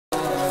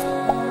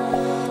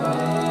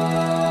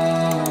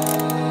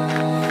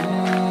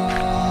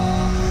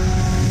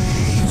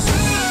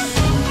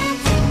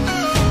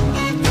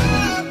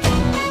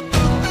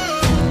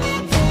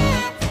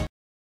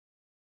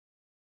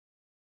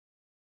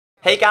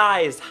Hey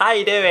guys, how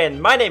you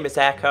doing? My name is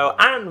Echo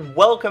and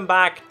welcome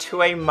back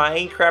to a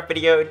Minecraft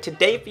video.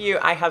 Today for you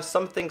I have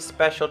something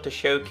special to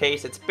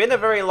showcase. It's been a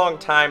very long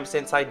time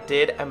since I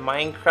did a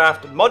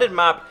Minecraft modded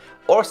map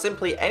or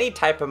simply any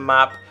type of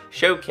map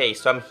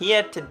showcase. So I'm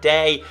here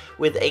today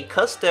with a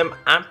custom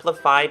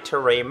amplified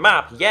terrain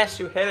map. Yes,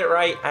 you heard it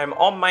right. I'm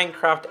on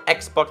Minecraft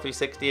Xbox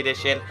 360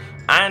 edition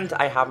and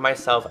I have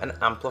myself an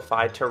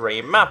amplified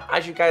terrain map.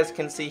 As you guys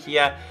can see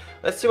here,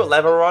 let's see what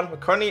level we're on. We're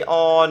currently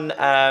on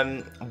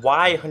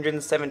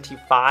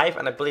Y175,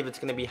 and I believe it's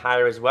going to be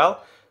higher as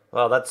well.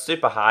 Well, that's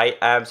super high.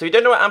 So you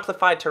don't know what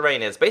amplified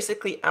terrain is.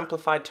 Basically,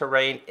 amplified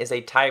terrain is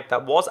a type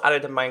that was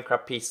added in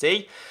Minecraft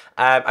PC,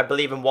 I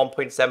believe in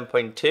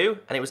 1.7.2,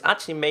 and it was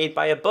actually made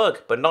by a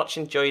bug, but Notch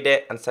enjoyed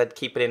it and said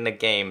keep it in the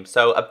game.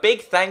 So a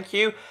big thank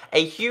you,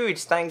 a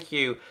huge thank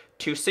you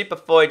to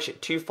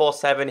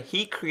SuperFudge247.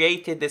 He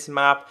created this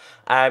map.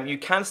 You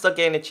can still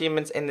gain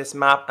achievements in this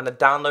map, and the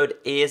download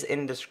is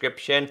in the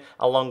description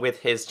along with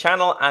his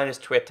channel and his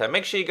Twitter.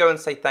 Make sure you go and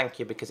say thank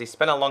you because he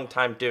spent a long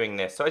time doing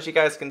this. So as you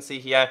guys can see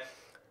here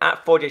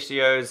at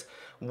 4JCOs,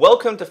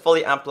 welcome to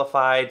Fully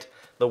Amplified.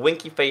 The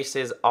winky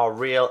faces are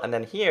real, and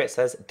then here it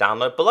says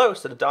download below.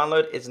 So the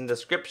download is in the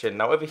description.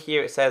 Now over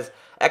here it says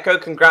Echo,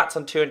 congrats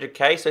on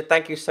 200k. So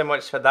thank you so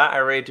much for that. I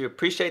really do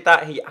appreciate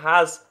that. He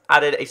has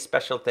added a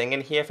special thing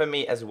in here for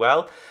me as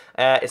well.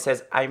 It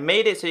says I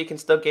made it so you can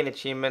still gain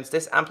achievements.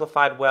 This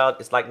amplified world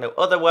is like no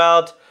other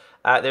world.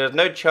 There is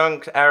no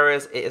chunk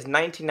errors. It is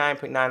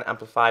 99.9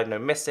 amplified, no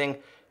missing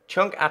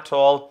chunk at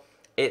all.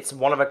 It's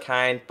one of a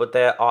kind, but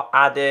there are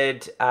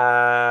added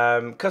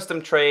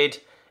custom trade.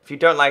 If you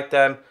don't like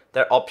them,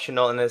 they're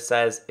optional, and it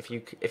says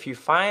if you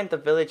find the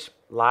village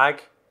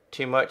lag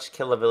too much,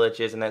 kill the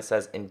villagers, and then it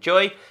says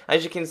enjoy.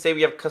 As you can see,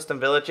 we have custom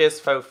villages.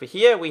 So for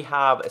here we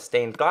have a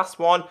stained glass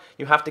one.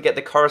 You have to get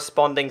the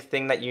corresponding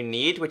thing that you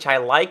need, which I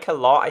like a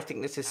lot. I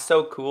think this is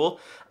so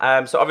cool.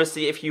 So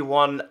obviously if you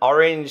want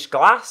orange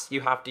glass, you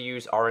have to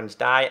use orange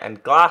dye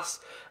and glass.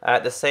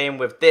 The same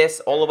with this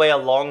all the way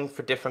along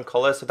for different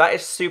colors. So that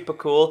is super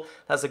cool.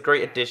 That's a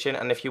great addition.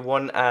 And if you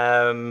want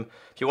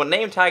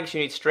name tags, you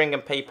need string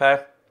and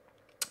paper.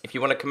 If you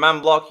want a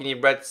command block, you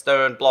need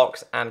redstone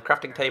blocks and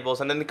crafting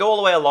tables, and then they go all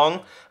the way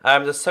along.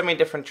 There's so many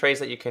different trades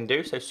that you can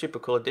do, so super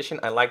cool addition.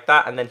 I like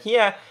that. And then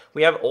here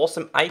we have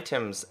awesome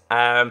items.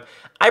 I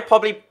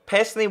probably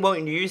personally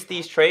won't use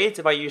these trades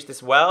if I use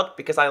this world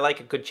because I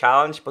like a good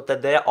challenge, but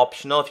they're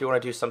optional if you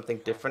want to do something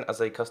different as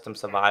a custom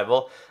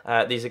survival.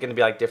 These are going to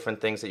be like different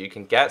things that you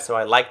can get, so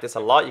I like this a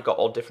lot. You've got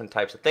all different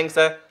types of things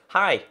there.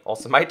 Hi,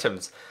 awesome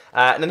items.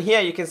 And then here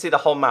you can see the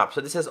whole map.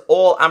 So this is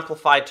all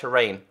amplified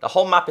terrain. The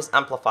whole map is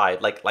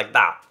amplified, like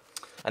that.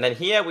 And then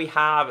here we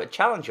have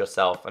challenge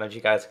yourself. And as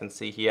you guys can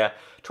see here,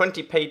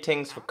 20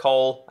 paintings for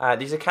coal.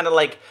 These are kind of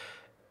like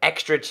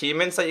extra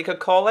achievements that you could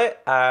call it.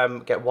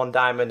 Get 1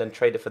 diamond and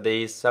trade it for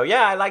these. So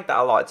yeah, I like that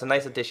a lot. It's a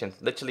nice addition.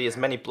 Literally as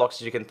many blocks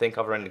as you can think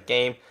of are in the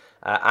game.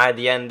 Add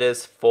the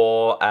enders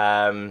for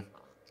the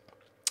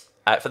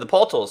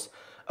portals.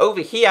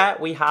 Over here,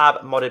 we have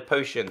modded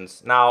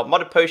potions. Now,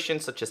 modded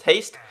potions such as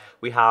haste,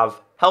 we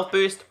have health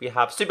boost, we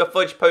have super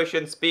fudge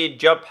potion, speed,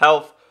 jump,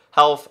 health,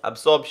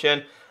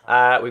 absorption.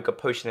 We've got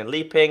potion and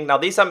leaping. Now,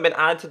 these haven't been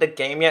added to the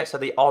game yet, so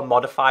they are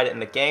modified in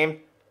the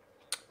game.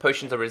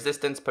 Potions of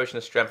resistance, potion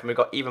of strength, and we've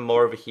got even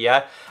more over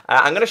here.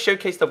 I'm going to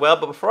showcase the world,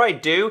 but before I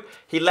do,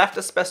 he left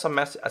a special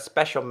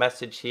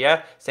message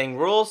here saying,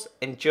 rules,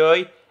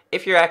 enjoy.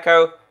 If you're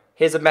Echo,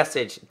 here's a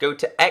message. Go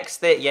to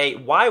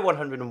X38,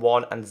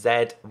 Y101, and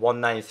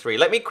Z193.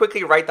 Let me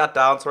quickly write that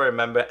down so I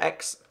remember.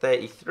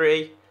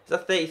 X33. Is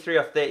that 33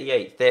 or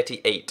 38?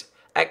 38.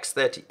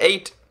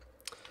 X38.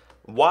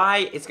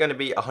 Y is going to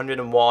be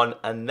 101,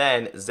 and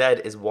then Z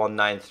is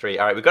 193.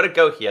 All right, we've got to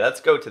go here.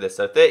 Let's go to this.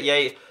 So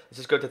 38. Let's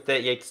just go to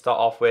 38 to start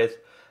off with.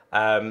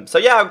 So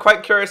yeah, I'm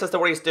quite curious as to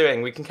what he's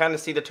doing. We can kind of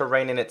see the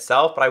terrain in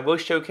itself, but I will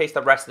showcase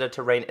the rest of the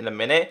terrain in a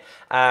minute.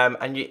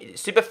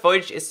 Super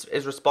Fudge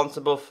is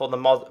responsible for the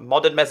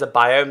modded Mesa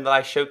biome that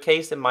I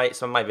showcase in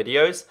some of my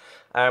videos.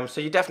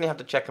 So you definitely have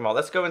to check him out.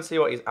 Let's go and see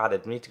what he's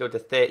added. We need to go to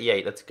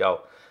 38. Let's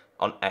go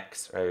on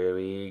X. There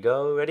we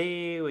go.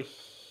 Ready? We're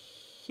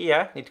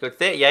here. Need to go to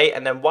 38,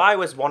 and then Y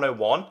was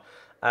 101.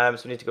 So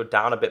we need to go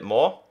down a bit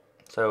more.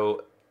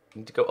 So we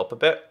need to go up a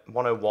bit.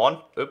 101.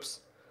 Oops.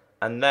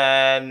 And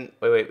then,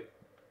 wait.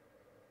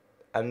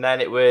 And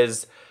then it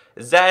was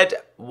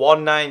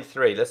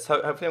Z193.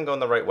 Hopefully I'm going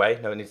the right way.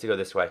 No, it needs to go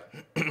this way.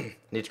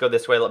 Need to go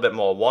this way a little bit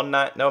more. No,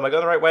 am I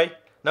going the right way?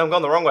 No, I'm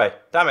going the wrong way.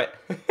 Damn it.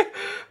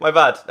 My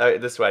bad. No,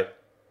 this way.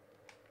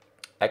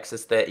 X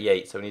is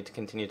 38, so we need to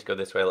continue to go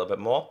this way a little bit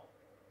more.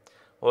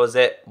 What was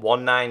it?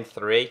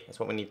 193 is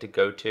what we need to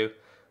go to.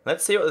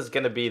 Let's see what there's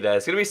going to be there.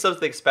 It's going to be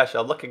something special.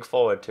 I'm looking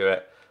forward to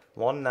it.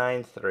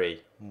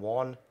 193.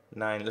 19.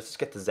 Let's just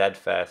get to Z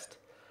first.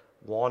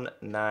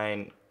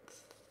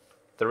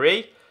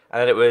 193, and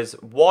then it was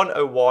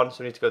 101, so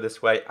we need to go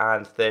this way,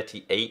 and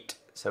 38,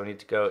 so we need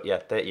to go, yeah,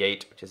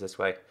 38, which is this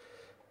way.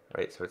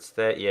 Right, so it's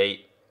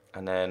 38,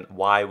 and then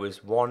Y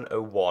was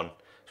 101.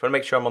 Just want to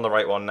make sure I'm on the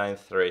right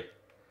 193.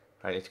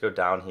 I need to go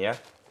down here,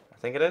 I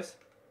think it is.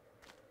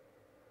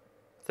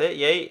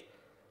 38,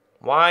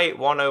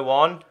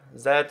 Y101,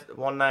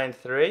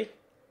 Z193.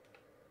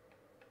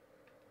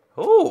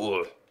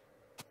 Ooh.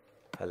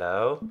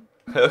 Hello.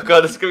 Oh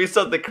god, this is gonna be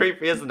something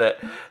creepy, isn't it?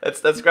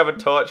 Let's grab a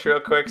torch real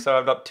quick so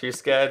I'm not too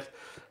scared.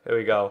 Here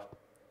we go.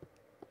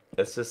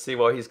 Let's just see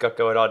what he's got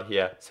going on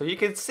here. So you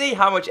can see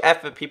how much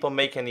effort people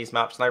make in these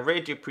maps, and I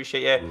really do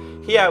appreciate it.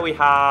 Here we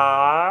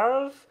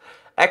have...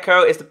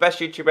 Echo is the best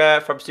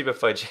YouTuber from Super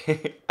Fudge.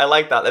 I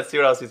like that. Let's see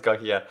what else he's got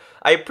here.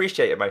 I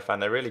appreciate it, my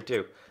fan. I really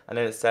do. And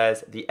then it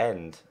says, the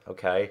end.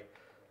 Okay.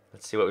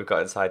 Let's see what we've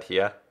got inside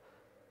here.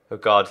 Oh,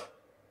 God.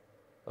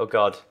 Oh,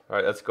 God. All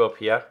right, let's go up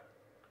here.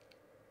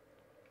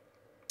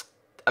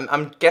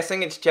 I'm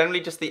guessing it's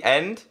generally just the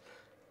end.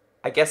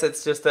 I guess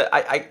it's just that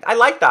I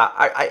like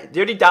that. The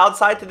only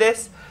downside to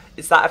this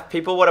is that if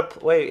people want to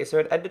wait, is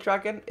there an Ender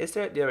Dragon? Is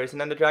there? There is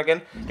an Ender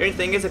Dragon. The only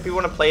thing is, if people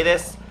want to play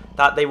this,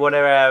 that they want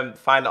to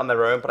find it on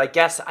their own. But I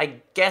guess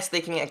they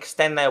can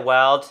extend their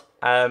world,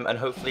 and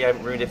hopefully I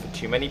haven't ruined it for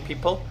too many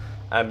people.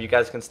 You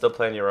guys can still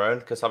play on your own,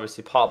 because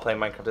obviously part of playing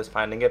Minecraft is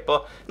finding it.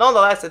 But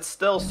nonetheless, it's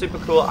still super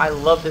cool. I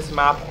love this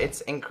map.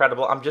 It's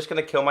incredible. I'm just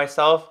going to kill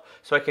myself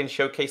so I can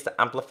showcase the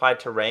amplified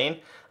terrain.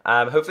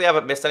 Hopefully I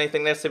haven't missed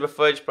anything there, Super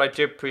Fudge, but I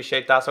do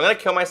appreciate that. So I'm going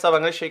to kill myself.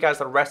 I'm going to show you guys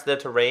the rest of the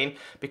terrain,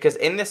 because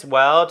in this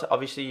world,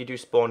 obviously you do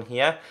spawn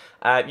here.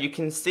 You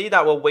can see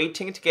that we're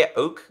waiting to get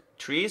oak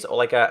trees, or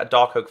like a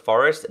dark oak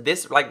forest.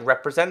 This like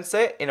represents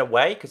it in a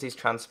way, because he's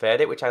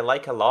transferred it, which I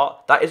like a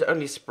lot. That is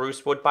only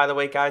spruce wood, by the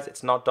way, guys.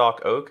 It's not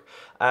dark oak.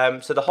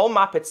 So the whole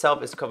map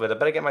itself is covered. I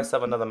better get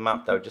myself another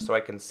map though, just so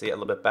I can see it a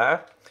little bit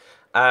better.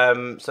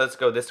 So let's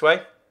go this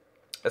way.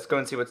 Let's go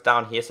and see what's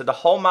down here. So the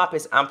whole map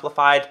is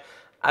amplified.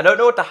 I don't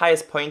know what the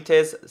highest point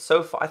is.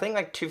 So far, I think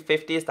like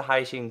 250 is the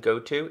highest you can go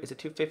to. Is it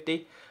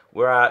 250?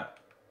 We're at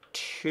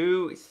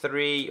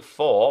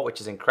 234, which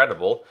is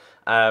incredible.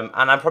 And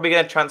I'm probably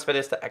going to transfer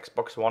this to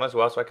Xbox One as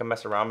well, so I can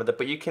mess around with it.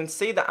 But you can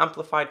see the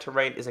amplified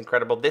terrain is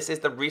incredible. This is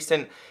the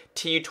recent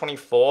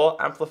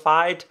TU24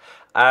 amplified.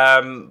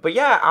 But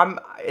yeah,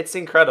 it's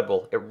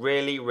incredible. It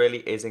really, really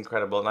is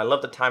incredible. And I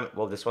love the time.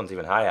 Well, this one's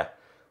even higher.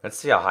 Let's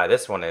see how high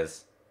this one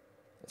is.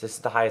 This is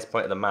the highest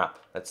point of the map.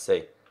 Let's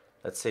see.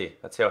 Let's see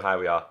how high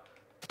we are.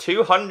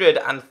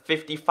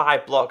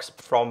 255 blocks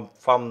from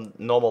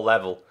normal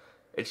level.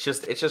 It's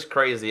just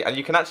crazy, and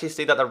you can actually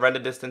see that the render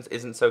distance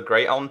isn't so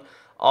great on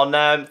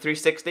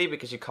 360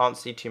 because you can't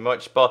see too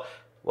much. But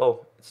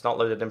whoa, it's not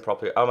loaded in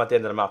properly. Oh, I'm at the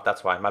end of the map.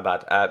 That's why. My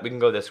bad. We can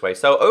go this way.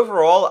 So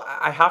overall,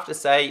 I have to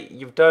say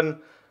you've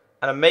done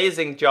an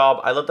amazing job.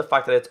 I love the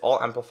fact that it's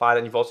all amplified,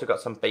 and you've also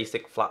got some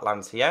basic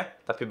flatlands here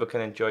that people can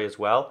enjoy as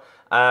well.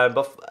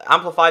 But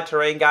amplified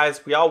terrain,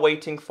 guys, we are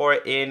waiting for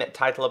it in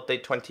title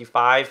update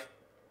 25.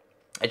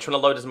 I just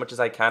want to load as much as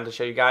I can to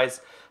show you guys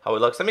how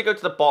it looks. Let me go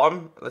to the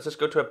bottom. Let's just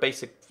go to a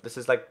basic. This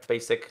is like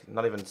basic,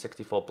 not even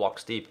 64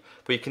 blocks deep.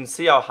 But you can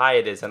see how high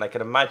it is, and I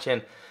can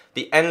imagine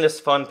the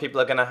endless fun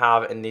people are going to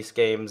have in these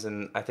games,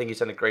 and I think he's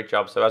done a great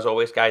job. So as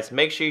always, guys,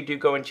 make sure you do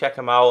go and check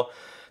him out.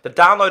 The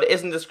download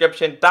is in the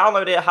description.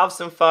 Download it, have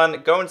some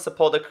fun, go and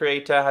support the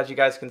creator. As you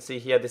guys can see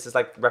here, this is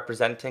like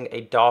representing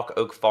a dark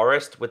oak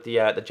forest with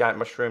the giant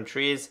mushroom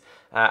trees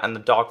and the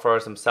dark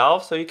forest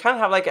themselves. So you kind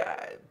of have like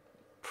a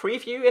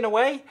preview in a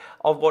way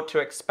of what to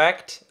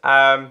expect.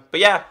 But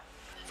yeah,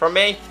 from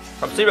me,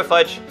 from Super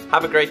Fudge,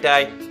 have a great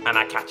day, and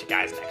I'll catch you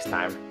guys next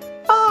time.